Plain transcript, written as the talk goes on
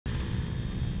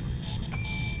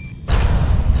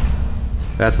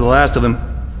That's the last of them.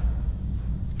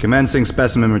 Commencing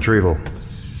specimen retrieval.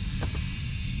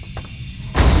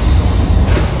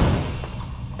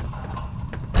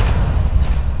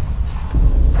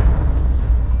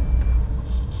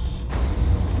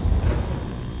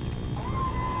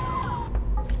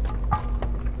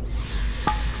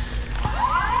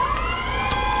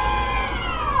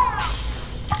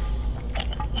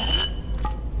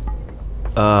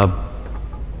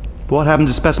 What happened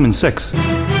to specimen 6?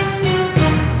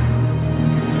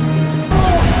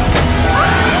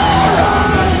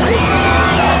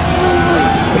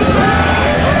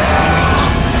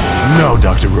 No,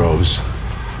 Dr. Rose.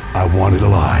 I want it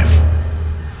alive.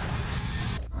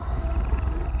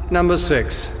 Number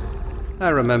 6. I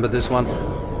remember this one.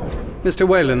 Mr.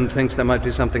 Wayland thinks there might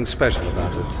be something special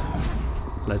about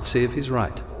it. Let's see if he's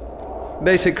right.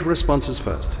 Basic responses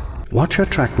first. Watch her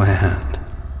track my hand.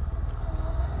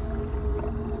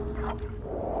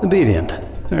 Obedient.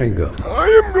 Very good.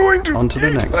 I am going to On to the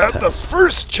eat next that test. the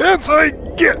first chance I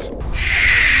get.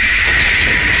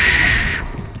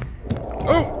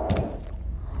 Oh!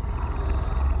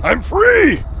 I'm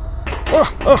free!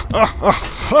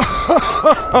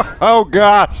 Oh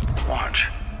gosh! Watch.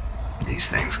 These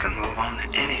things can move on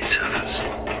any surface.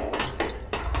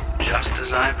 Just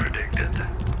as I predicted.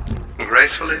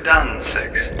 Gracefully done,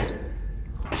 6.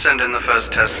 Send in the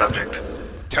first test subject.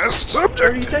 Test subject?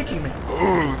 Where are you taking me?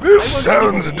 Oh, this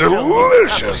sounds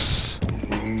delicious.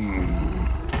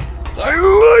 I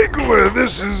like where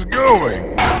this is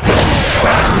going.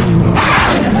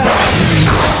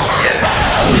 Yes.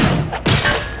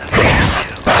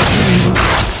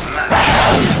 Match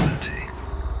hostility.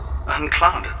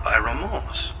 Unclouded by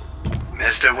remorse.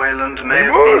 Mr. Wayland may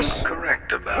Remorse? have been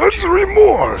correct about What's you.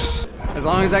 remorse? As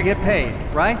long as I get paid,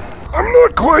 right? I'm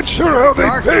not quite sure how they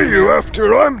Dark pay in you here.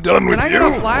 after I'm done with Can I you.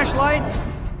 get a flashlight?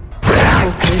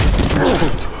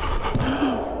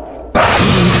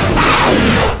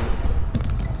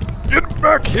 Get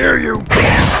back here, you!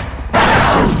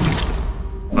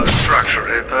 A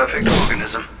structurally perfect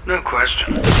organism, no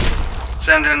question.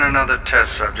 Send in another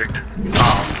test subject.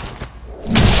 Armed.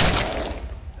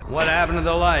 What happened to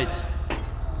the lights?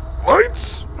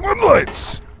 Lights? What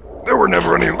lights? There were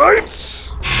never any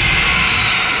lights.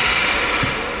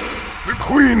 The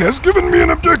Queen has given me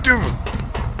an objective.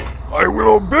 I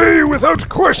will obey without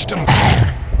question.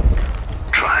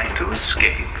 Trying to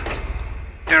escape.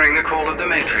 Hearing the call of the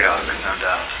matriarch, no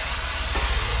doubt.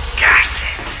 Gas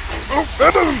it. Oh,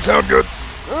 that doesn't sound good.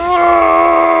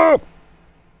 Ah!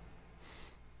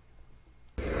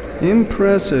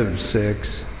 Impressive,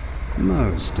 6.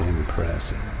 Most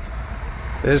impressive.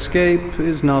 Escape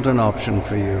is not an option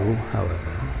for you, however.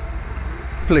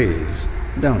 Please,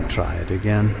 don't try it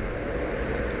again.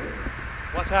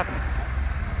 What's happening?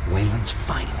 Wayland's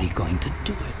finally going to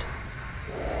do it.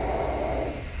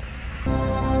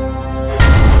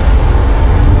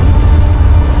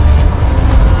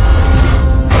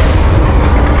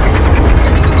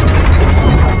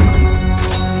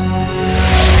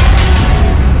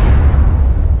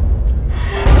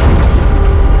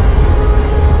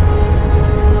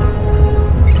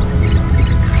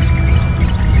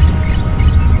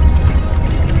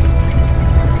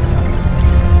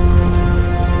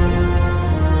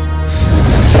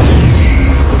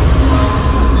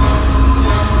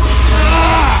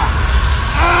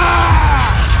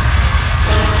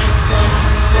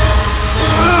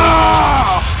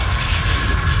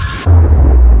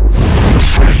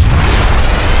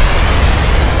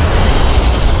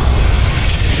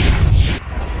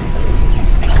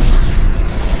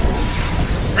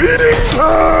 Feeding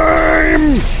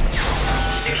time!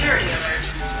 Security alert.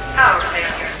 Power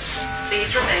failure.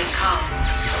 Please remain calm.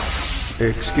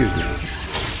 Excuse me.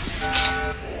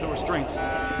 The restraints.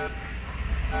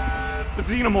 The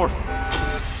Xenomorph.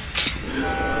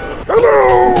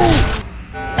 Hello!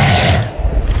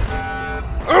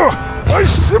 Oh, my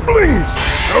siblings!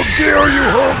 How dare you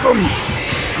hold them?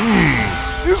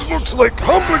 This looks like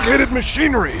complicated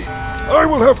machinery. I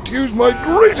will have to use my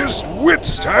greatest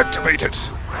wits to activate it.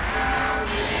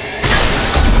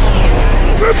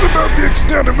 That's about the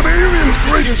extent of an alien's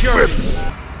greatest wits.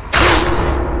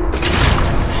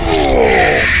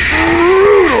 Oh,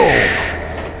 brutal!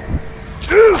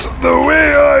 Just the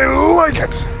way I like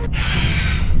it.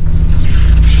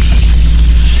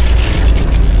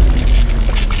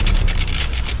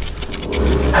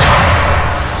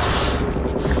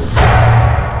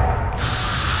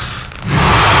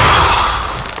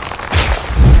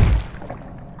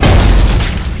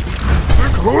 The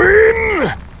Queen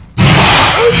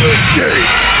has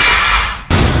escaped.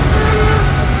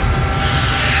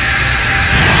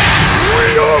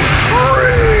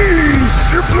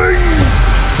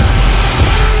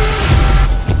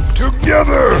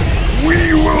 Together,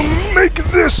 we will make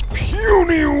this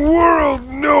puny world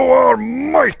know our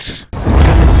might! Spread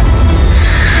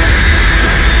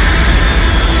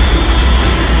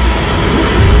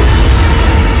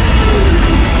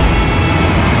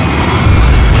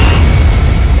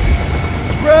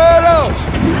out!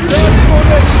 Stand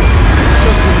formation!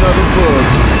 Just another bug.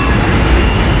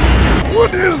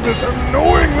 What is this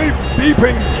annoyingly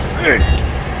beeping thing?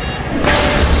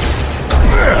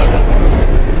 There!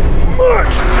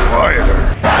 Much quieter!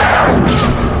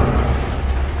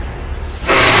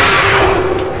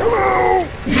 Hello!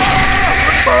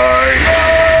 Goodbye!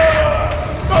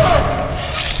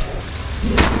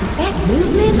 Is that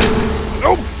movement?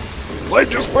 Nope! Light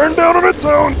just burned down on its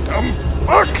own! Dumb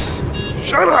bucks!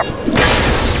 Shut up!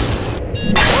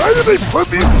 Why do they put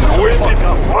these noisy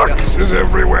boxes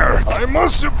everywhere? I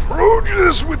must approach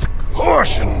this with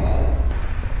caution.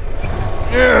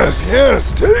 Yes,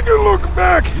 yes, take a look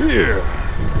back here.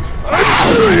 I'm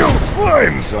sure you'll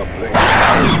find something.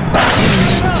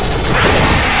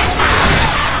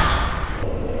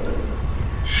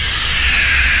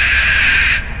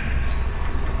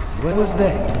 What was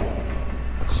that?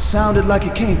 Sounded like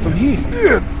it came from here.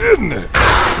 Yeah, didn't it?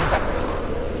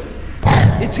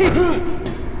 It's here!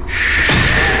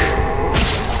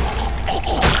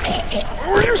 What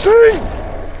were you saying?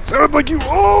 Sounded like you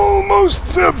almost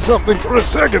said something for a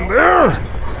second there.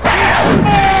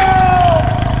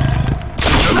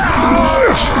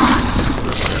 Delicious.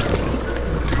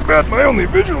 Too bad my only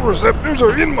visual receptors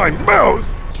are in my mouth.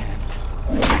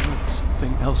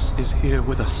 Something else is here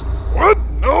with us. What?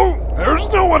 No, there's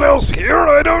no one else here.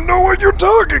 I don't know what you're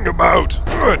talking about.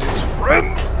 Good, his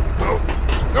friend?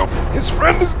 No, his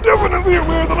friend is definitely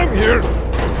aware that I'm here.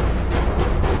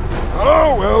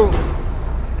 Oh, well.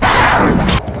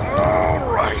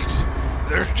 Alright.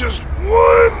 There's just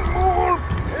one more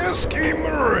pesky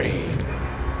Marine.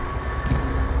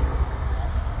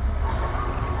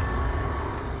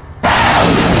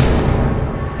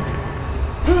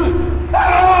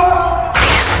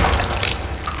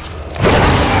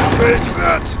 Make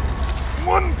that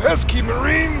one pesky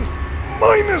Marine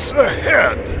minus a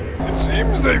head. It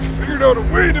seems they've figured out a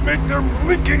way to make their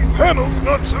blinking panels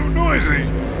not so noisy.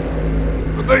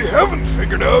 But they haven't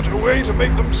figured out a way to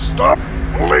make them stop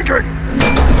blinking.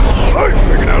 I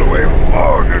figured out a way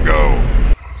long ago.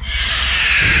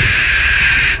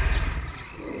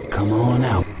 Come on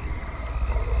out.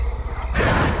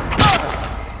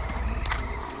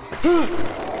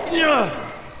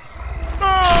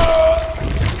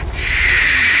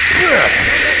 Yeah,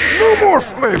 no more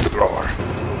flamethrower.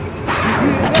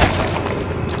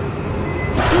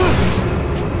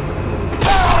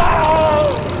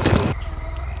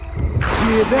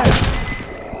 Hear that?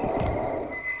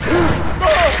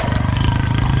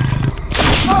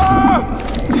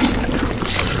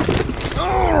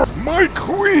 Oh, my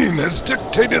queen has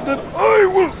dictated that I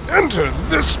will enter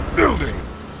this building.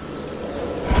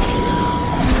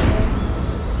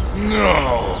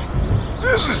 No,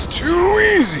 this is too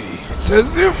easy. It's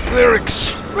as if they're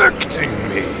expecting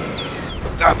me.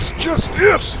 But that's just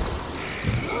it.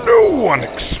 No one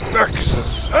expects a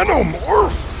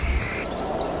Xenomorph.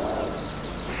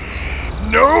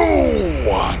 No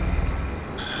one.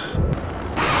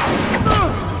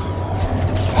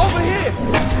 Over here!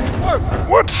 Work!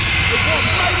 What?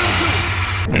 Right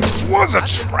into It was a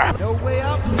trap. No way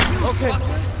out? Okay.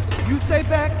 You stay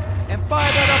back and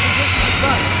fire that up and get to the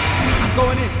body. I'm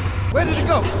going in. Where did it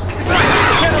go?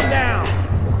 Get him down!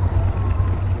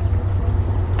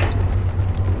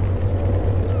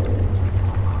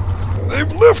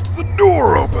 They've left the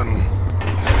door open.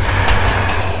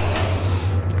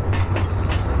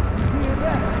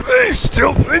 They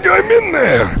still think I'm in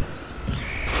there.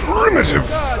 Primitive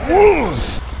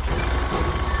fools.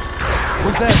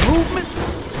 Was that movement?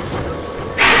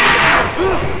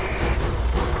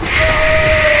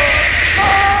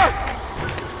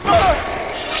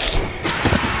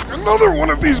 Another one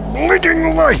of these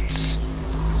blinking lights.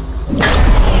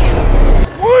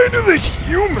 Why do the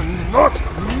humans not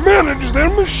manage their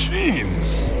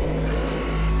machines?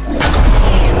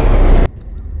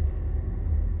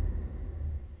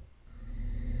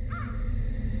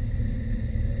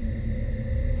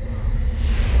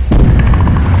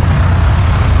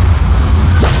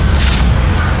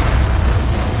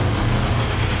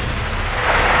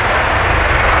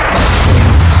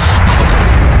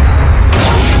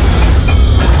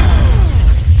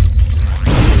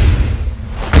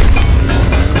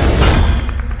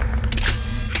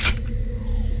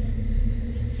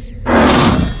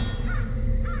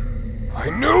 I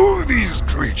know these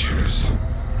creatures.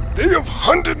 They have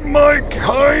hunted my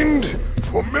kind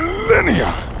for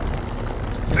millennia.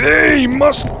 They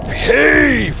must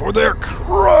pay for their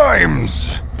crimes.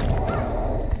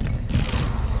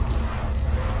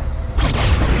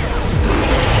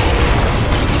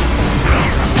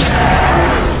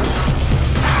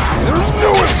 There's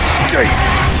no escape.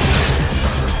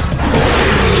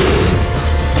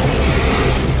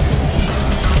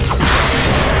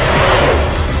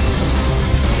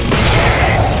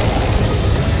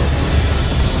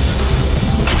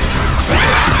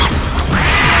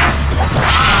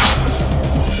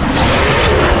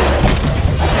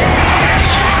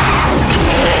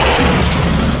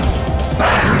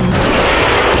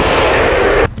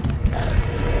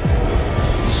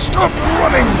 Stop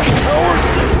running, coward!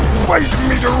 Fight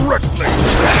me directly!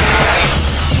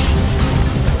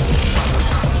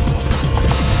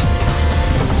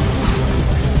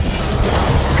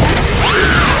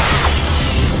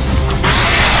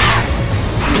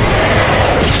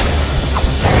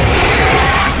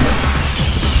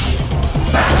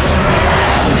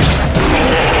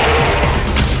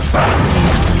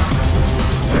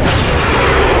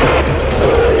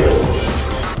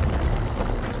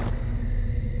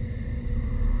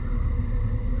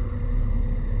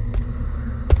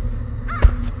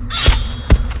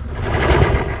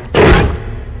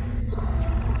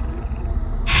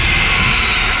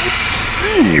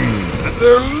 That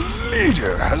their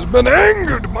leader has been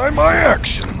angered by my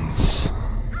actions.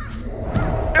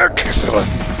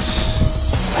 Excellent.